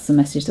 isn't it? That's the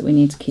message that we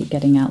need to keep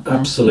getting out there.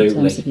 Absolutely.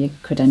 In terms of your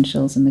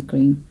credentials and the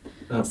green.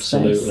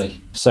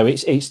 Absolutely. Space. So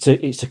it's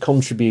to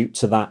contribute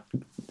to that,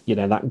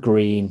 that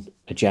green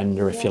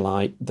agenda, if you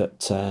like.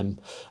 That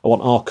I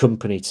want our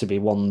company to be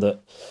one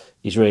that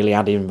is really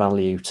adding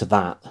value to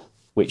that,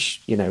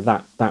 which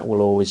that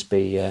will always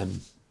be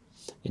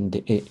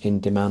in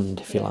demand,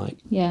 if you like.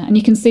 Yeah, and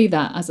you can see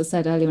that, as I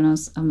said earlier when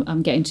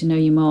I'm getting to know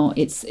you more,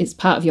 it's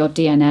part of your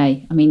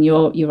DNA. I mean,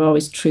 you're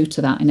always true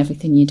to that in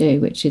everything you do,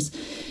 which is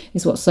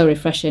what's so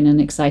refreshing and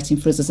exciting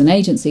for us as an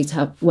agency to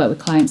have work with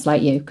clients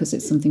like you, because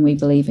it's something we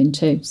believe in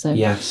too. So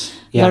yes.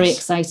 Very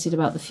excited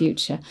about the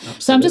future.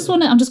 Absolutely. So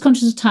I'm just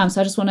conscious of time, so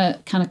I just want to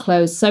kind of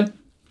close. So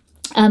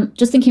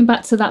just thinking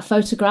back to that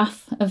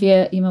photograph of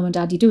your mum and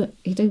dad, you do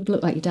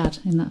look like your dad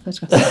in that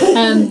photograph.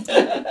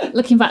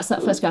 Looking back to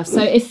that photograph,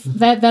 so if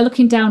they're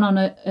looking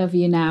down over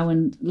you now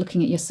and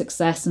looking at your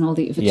success and all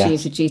that you've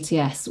achieved with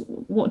GTS,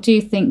 what do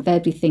you think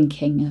they'd be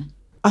thinking?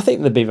 I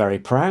think they'd be very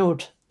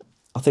proud.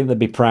 I think they'd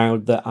be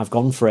proud that I've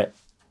gone for it,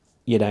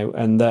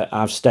 and that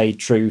I've stayed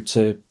true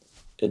to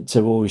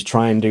always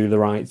try and do the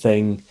right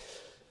thing.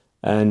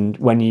 And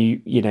when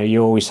you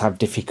always have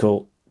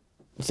difficult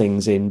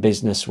things in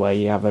business where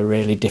you have a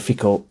really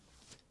difficult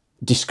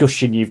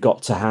discussion you've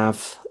got to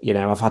have.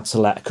 I've had to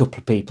let a couple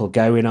of people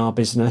go in our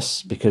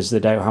business because they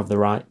didn't have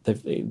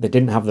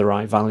the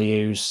right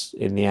values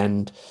in the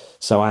end.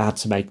 So I had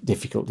to make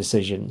difficult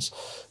decisions,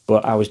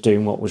 but I was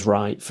doing what was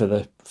right for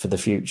the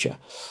future.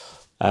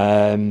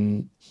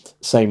 Same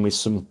with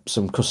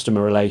some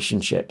customer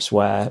relationships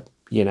where,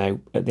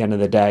 at the end of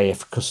the day,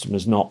 if a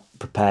customer's not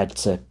prepared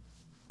to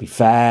be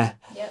fair,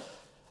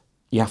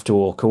 you have to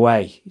walk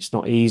away. It's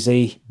not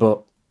easy,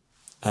 but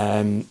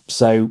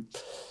it's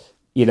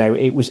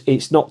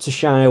not to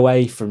shy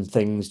away from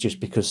things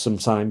just because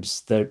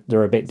sometimes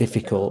they're a bit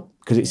difficult,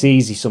 because it's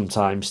easy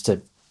sometimes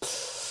to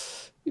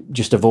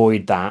just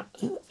avoid that.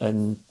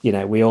 And,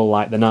 we all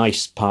like the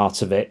nice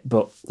part of it,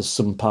 but there's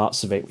some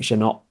parts of it which are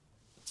not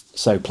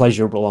so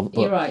pleasurable.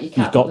 But you're right,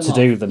 you've got to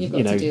do them. You've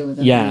got to deal with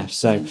them. Yeah.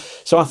 So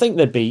I think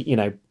they'd be,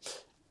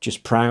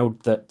 just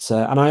proud that,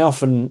 and I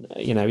often,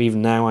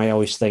 even now I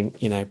always think,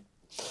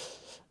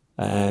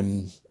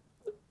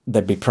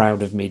 they'd be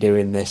proud of me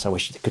doing this. I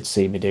wish they could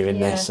see me doing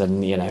this.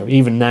 And,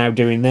 even now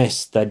doing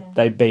this,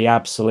 they'd be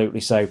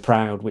absolutely so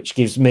proud, which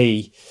gives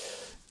me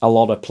a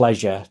lot of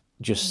pleasure,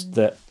 just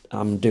that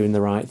I'm doing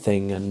the right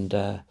thing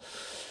and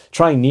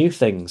trying new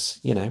things,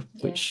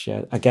 which,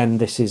 again,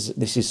 this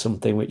is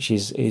something which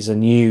is a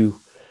new...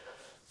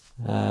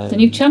 it's a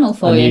new channel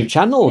for you. A new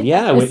channel,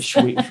 yeah, which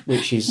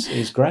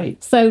is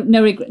great. So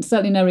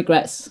certainly no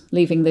regrets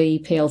leaving the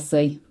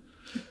PLC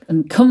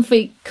and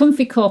comfy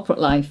corporate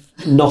life.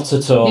 Not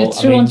at all. You're a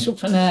true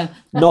entrepreneur.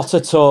 Not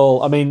at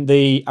all. I mean,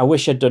 I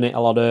wish I'd done it a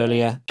lot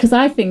earlier. Because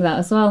I think that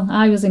as well.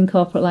 I was in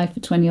corporate life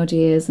for 20 odd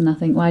years, and I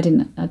think, why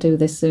didn't I do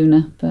this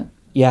sooner? But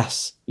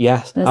yes,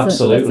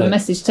 absolutely. There's a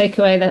message. Take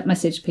away that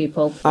message,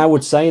 people. I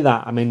would say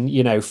that. I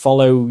mean,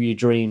 follow your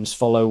dreams,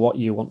 follow what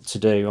you want to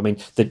do. I mean,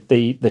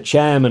 the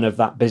chairman of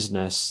that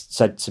business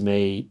said to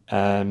me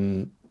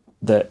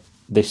that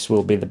this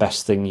will be the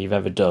best thing you've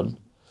ever done.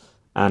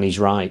 And he's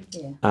right.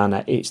 Yeah.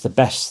 And it's the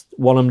best.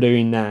 What I'm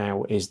doing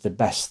now is the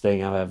best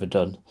thing I've ever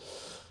done.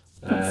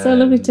 It's so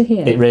lovely to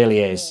hear. It really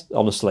is,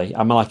 honestly.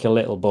 I'm like a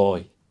little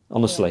boy,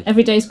 honestly.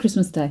 Every day is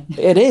Christmas Day.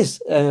 It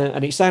is.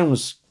 And it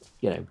sounds,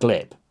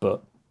 glib,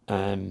 but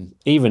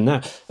even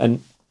now,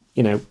 and,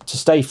 to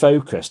stay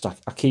focused,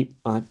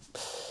 I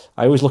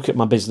always look at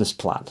my business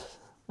plan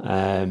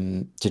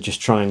to just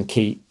try and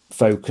keep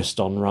focused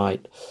on,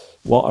 right,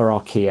 what are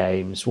our key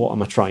aims? What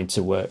am I trying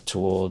to work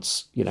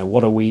towards?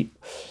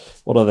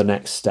 What are the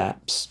next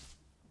steps?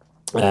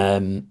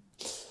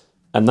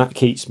 And that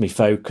keeps me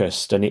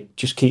focused, and it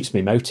just keeps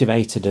me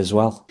motivated as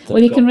well.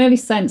 Well, you can really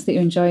sense that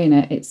you're enjoying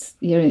it.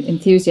 Your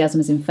enthusiasm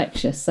is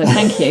infectious. So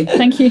thank you.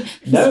 Thank you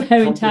for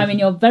sparing time in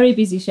your very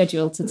busy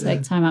schedule to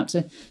take time out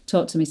to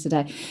talk to me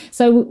today.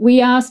 So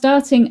we are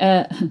starting,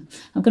 I'm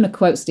going to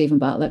quote Stephen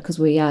Bartlett, because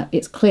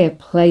it's clear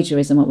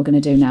plagiarism what we're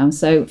going to do now.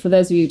 So for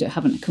those of you that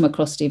haven't come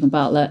across Stephen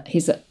Bartlett,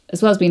 he's,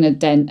 as well as being a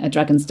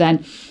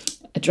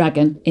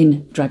dragon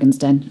in Dragon's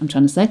Den, I'm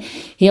trying to say.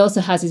 He also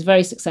has his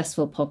very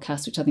successful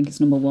podcast, which I think is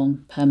number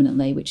one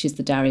permanently, which is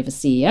The Diary of a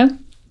CEO.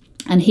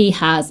 And he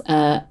has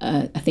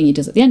a thing he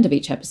does at the end of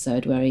each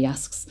episode where he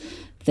asks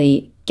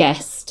the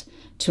guest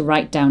to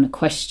write down a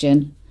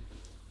question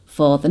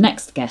for the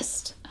next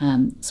guest.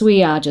 So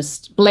we are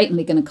just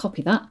blatantly going to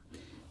copy that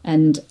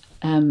and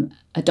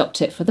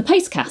adopt it for the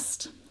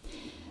Pacecast.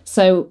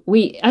 So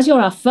as you're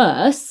our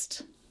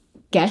first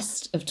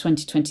guest of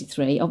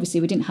 2023,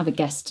 obviously we didn't have a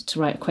guest to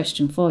write a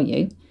question for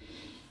you,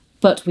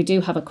 but we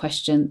do have a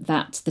question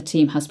that the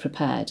team has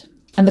prepared.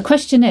 And the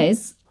question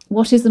is,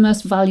 what is the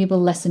most valuable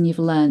lesson you've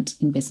learnt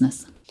in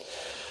business?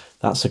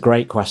 That's a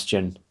great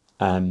question.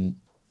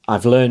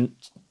 I've learned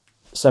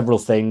several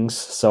things,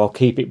 so I'll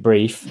keep it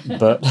brief,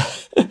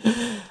 but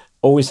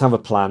always have a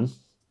plan,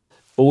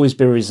 always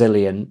be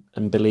resilient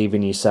and believe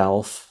in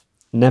yourself,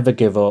 never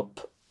give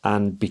up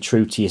and be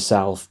true to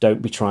yourself.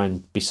 Don't be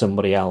trying to be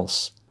somebody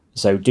else.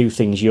 So do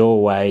things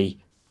your way.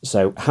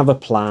 So have a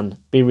plan,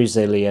 be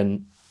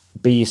resilient,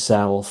 be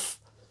yourself,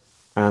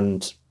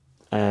 and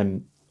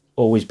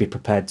always be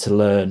prepared to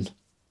learn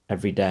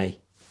every day.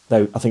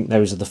 Though I think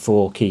those are the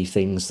 4 key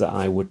things that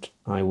I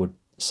would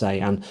say.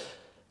 And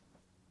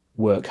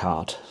work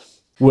hard.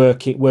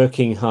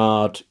 Working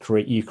hard,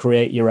 you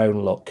create your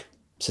own luck.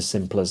 It's as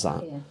simple as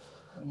that.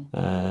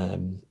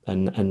 And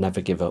never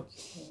give up.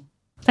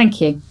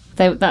 Thank you.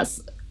 That's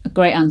a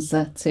great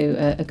answer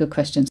to a good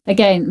question.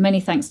 Again,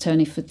 many thanks,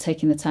 Tony, for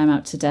taking the time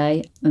out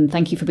today. And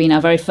thank you for being our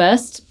very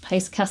first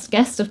Pacecast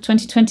guest of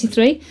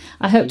 2023.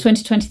 I hope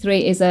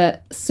 2023 is a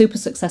super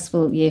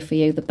successful year for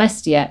you, the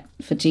best yet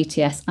for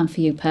GTS and for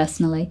you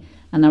personally.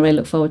 And I really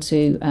look forward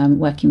to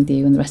working with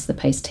you and the rest of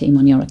the Pace team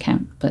on your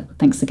account. But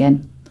thanks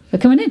again for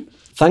coming in.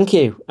 Thank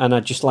you. And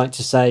I'd just like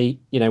to say,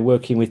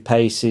 working with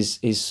Pace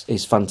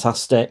is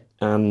fantastic.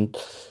 And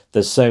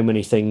there's so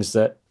many things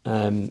that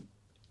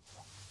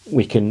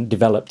we can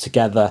develop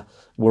together.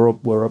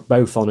 We're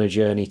both on a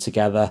journey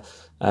together,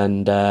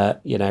 and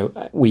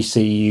we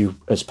see you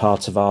as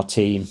part of our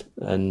team,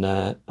 and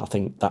I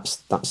think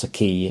that's a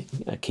key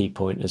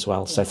point as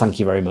well. So thank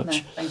you very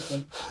much. No, thank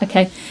you.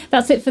 Okay,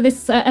 that's it for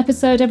this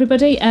episode,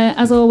 everybody.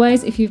 As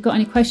always, if you've got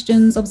any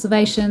questions,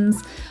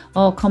 observations,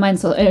 or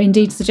comments, or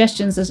indeed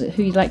suggestions as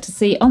who you'd like to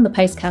see on the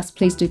Pacecast,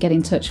 please do get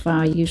in touch via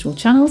our usual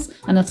channels.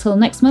 And until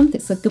next month,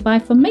 it's a goodbye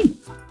from me.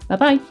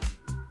 Bye-bye.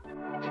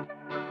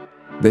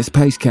 This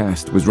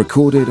Pacecast was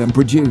recorded and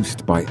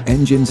produced by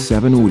Engine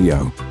 7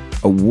 Audio,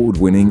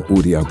 award-winning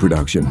audio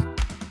production.